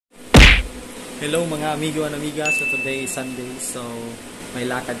Hello mga amigo and amiga. So today is Sunday. So may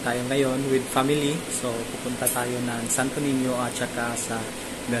lakad tayo ngayon with family. So pupunta tayo ng Santo Niño at saka sa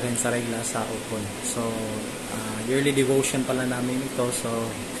Birhen sa Regla sa Opon. So yearly devotion pala namin ito. So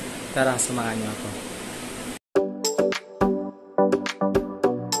tara, samahan niyo ako.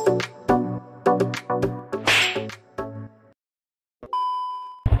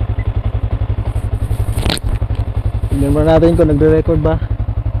 Tingnan mo natin kung nagre-record ba.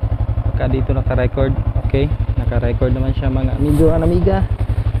 Dito naka-record. Okay, naka-record naman siya mga amigo and amiga.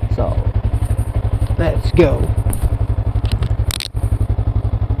 So let's go.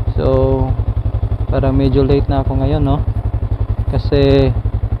 So parang medyo late na ako ngayon, no? Kasi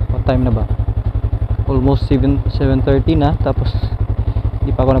what time na ba? Almost 7:30 na. Tapos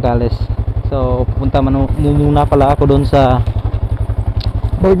hindi pa ako nag-alis. So pupunta muna pala ako doon sa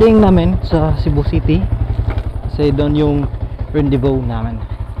boarding namin sa Cebu City. Kasi doon yung rendezvous namin.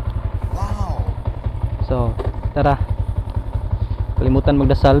 So, tara. Kalimutan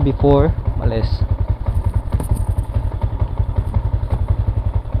magdasal before malis.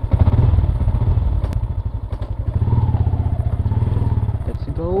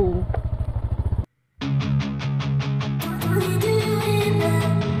 Let's go.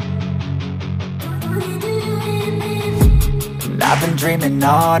 I've been dreaming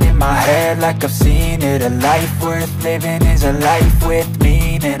on in my head like I've seen it. A life worth living is a life with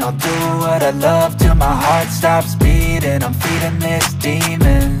meaning. I'll do what I love till my heart stops beating. I'm feeding this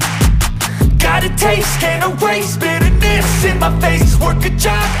demon. Got a taste, can't erase bitterness in my face. Work a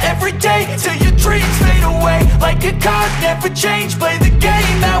job every day till your dreams fade away. Like a card, never change, play the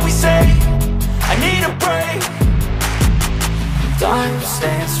game that we say. I need a break. I'm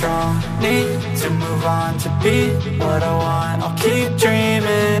staying strong, need to move on to be what I want. I'll keep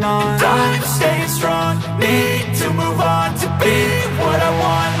dreaming on. I'm staying strong, need to move on to be what I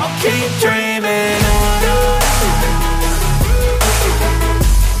want. I'll keep dreaming on.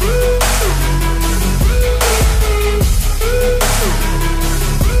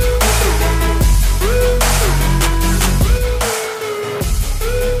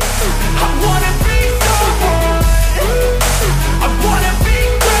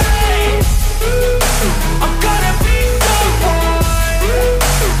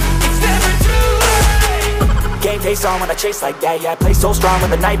 Face on when I chase like that. Yeah, I play so strong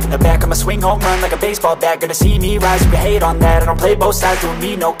with a knife in the back. I'ma swing home run like a baseball bat. Gonna see me rise, you can hate on that. I don't play both sides, doing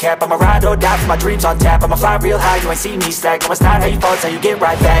me no cap. I'ma ride or die for my dreams on tap. I'ma fly real high, you ain't see me stack. No, it's not how you fall, it's how you get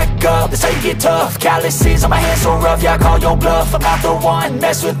right back up. That's how you get tough. Calluses on my hands so rough, yeah, I call your bluff. I'm not the one,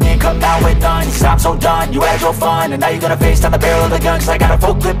 mess with me and come out with none. Cause I'm so done, you had your fun. And now you're gonna face down the barrel of the gun. Cause I got a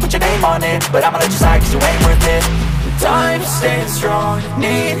full clip, put your name on it. But I'ma let you slide cause you ain't worth it. I'm staying strong,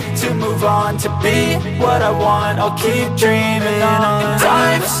 need to move on to be what I want. I'll keep dreaming on.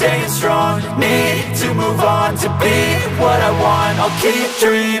 I'm staying strong, need to move on to be what I want. I'll keep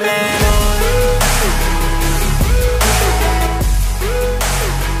dreaming on.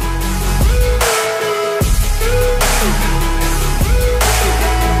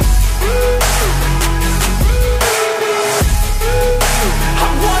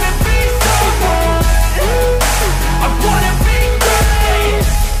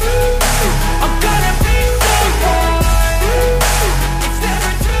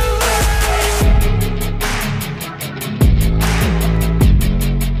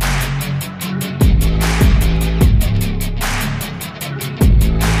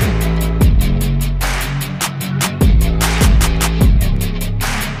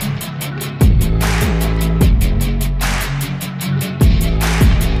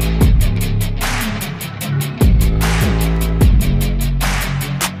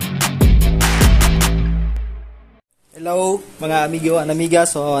 Hello mga amigo and amiga.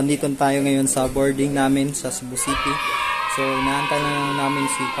 So andito tayo ngayon sa boarding namin sa Cebu City. So inaantay na namin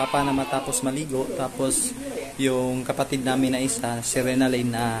si Papa na matapos maligo. Tapos yung kapatid namin na isa, si Renalyn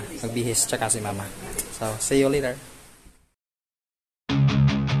na magbihis, tsaka si Mama. So see you later.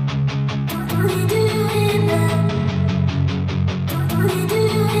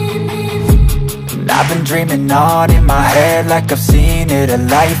 I've been dreaming on in my head like I've seen it. A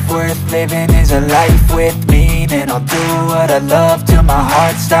life worth living is a life with meaning. I'll do what I love till my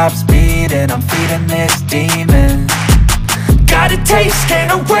heart stops beating. I'm feeding this demon. Got a taste,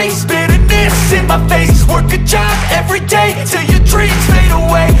 can't erase bitterness in my face. Work a job every day till your dreams fade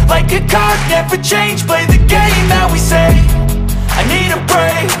away. Like a card, never change, play the game that we say. I need a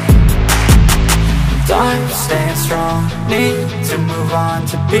break. I'm staying strong, need to move on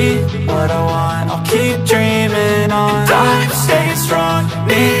to be what I want. I'll keep dreaming on. I'm staying strong,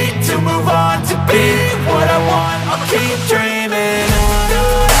 need to move on to be what I want. I'll keep dreaming on.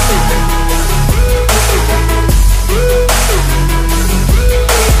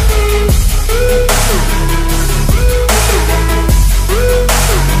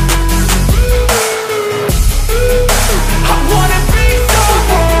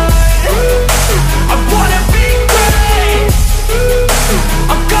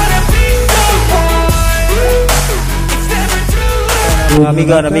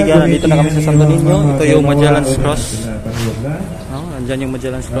 amiga, nandito na kami sa Santo Niño. Ito yung Magellan's Cross. No, nandyan yung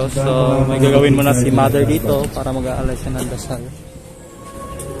Magellan's Cross. So, may gagawin muna si mother dito para mag-aalay siya ng dasal.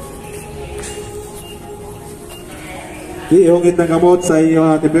 Iungit ng gamot sa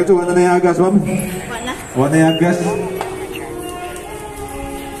iyo. Temperature, wala na yung agas, ma'am? Wala yung agas.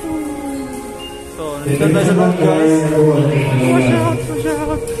 So, nandito tayo sa loob, guys. Watch out.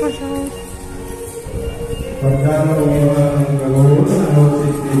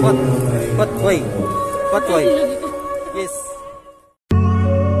 What way? Yes.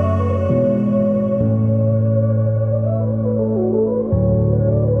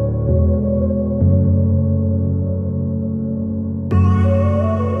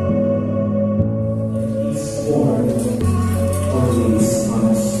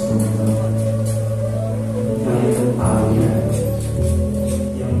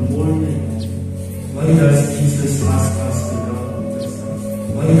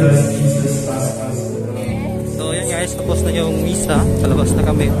 So yun guys, tapos na yung misa. Kalabas na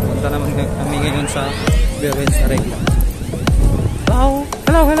kami. Punta naman kami ngayon sa Birhen sa Regla. Hello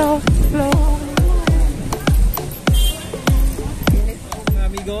mga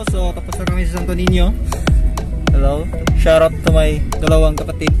amigo, so tapos na kami sa Santo Niño. Hello, shout out to my dalawang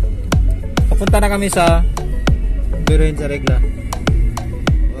kapatid. Papunta na kami sa Birhen sa Regla.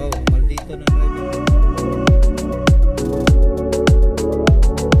 Wow, maldito na driver.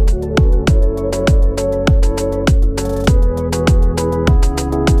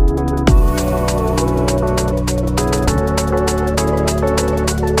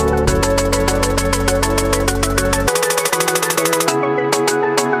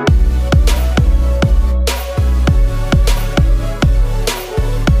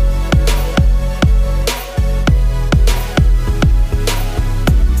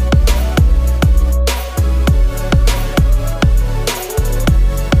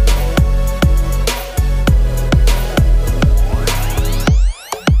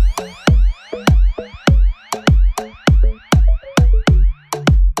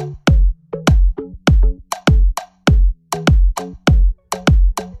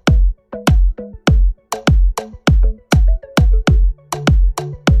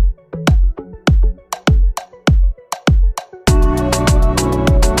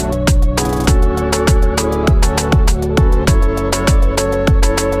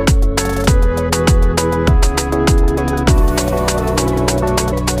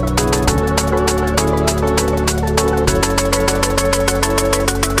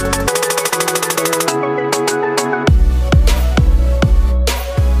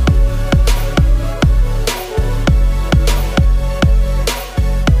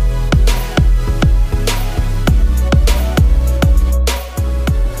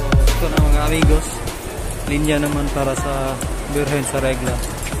 Amigos, linya naman para sa Birhen sa Regla.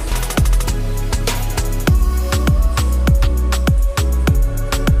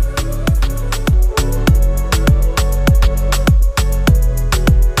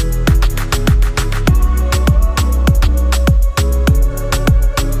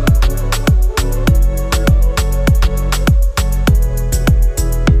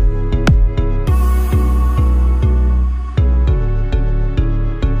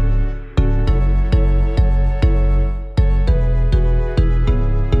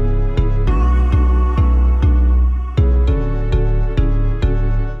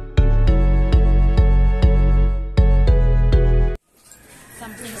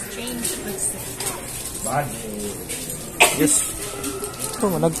 Yes. So,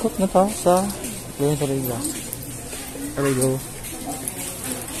 nag-cut na ta sa Birhen sa Regla. There we go.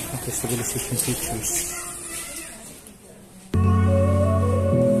 Okay, stabilization features.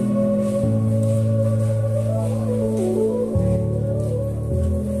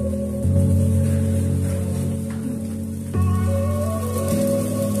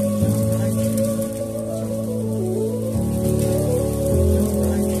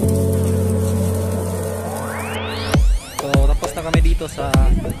 Kami dito sa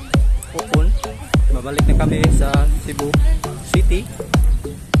Pupon. Babalik na kami sa Cebu City.